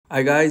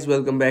Hi guys,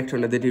 welcome back to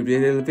another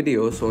tutorial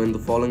video. So in the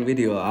following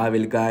video, I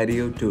will guide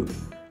you to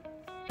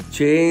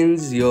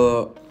change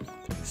your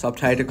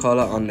subtitle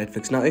color on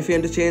Netflix. Now if you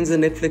want to change the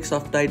Netflix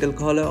subtitle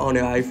color on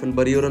your iPhone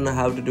but you don't know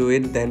how to do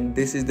it, then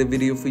this is the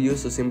video for you.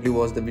 So simply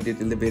watch the video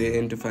till the very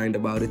end to find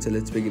about it. So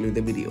let's begin with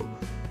the video.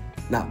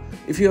 Now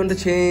if you want to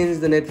change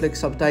the Netflix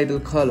subtitle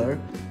color,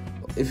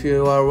 if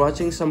you are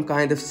watching some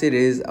kind of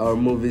series or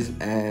movies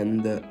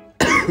and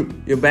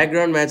your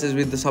background matches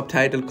with the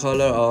subtitle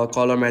color or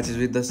color matches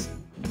with the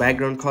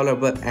background color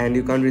and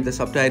you can't read the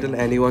subtitle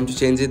and you want to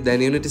change it,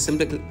 then you need to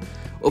simply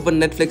open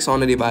Netflix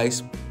on a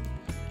device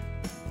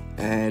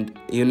and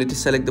you need to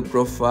select the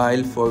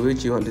profile for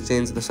which you want to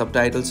change the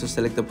subtitles. So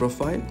select the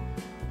profile.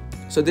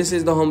 So this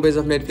is the homepage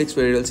of Netflix,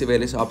 where you'll see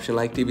various options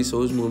like TV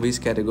shows, movies,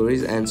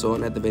 categories and so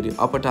on at the very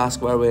upper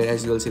taskbar,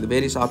 whereas you'll see the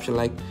various options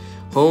like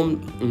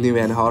home, new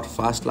and hot,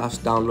 fast,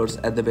 last, downloads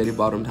at the very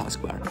bottom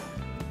taskbar.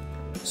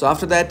 So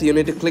after that, you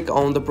need to click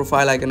on the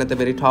profile icon at the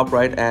very top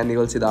right and you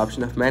will see the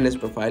option of manage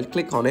profile.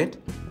 Click on it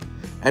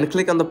and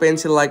click on the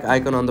pencil like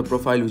icon on the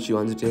profile which you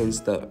want to change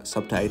the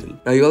subtitle.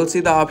 Now you will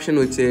see the option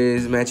which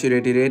is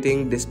maturity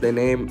rating, display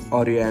name,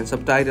 audio and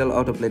subtitle,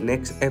 autoplay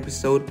next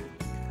episode,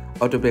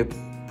 autoplay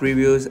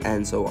previews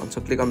and so on.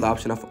 So click on the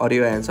option of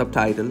audio and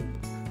subtitle.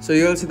 So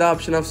you will see the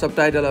option of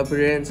subtitle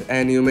appearance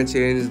and you may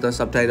change the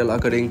subtitle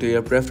according to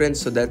your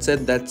preference. So that's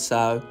it. That's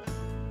how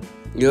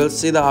you'll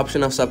see the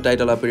option of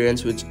subtitle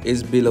appearance which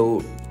is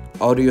below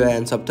audio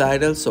and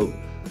subtitle. So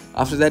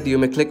after that you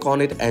may click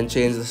on it and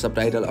change the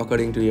subtitle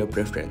according to your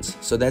preference.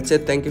 So that's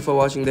it. Thank you for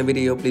watching the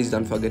video. Please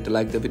don't forget to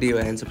like the video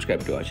and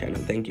subscribe to our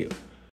channel. Thank you.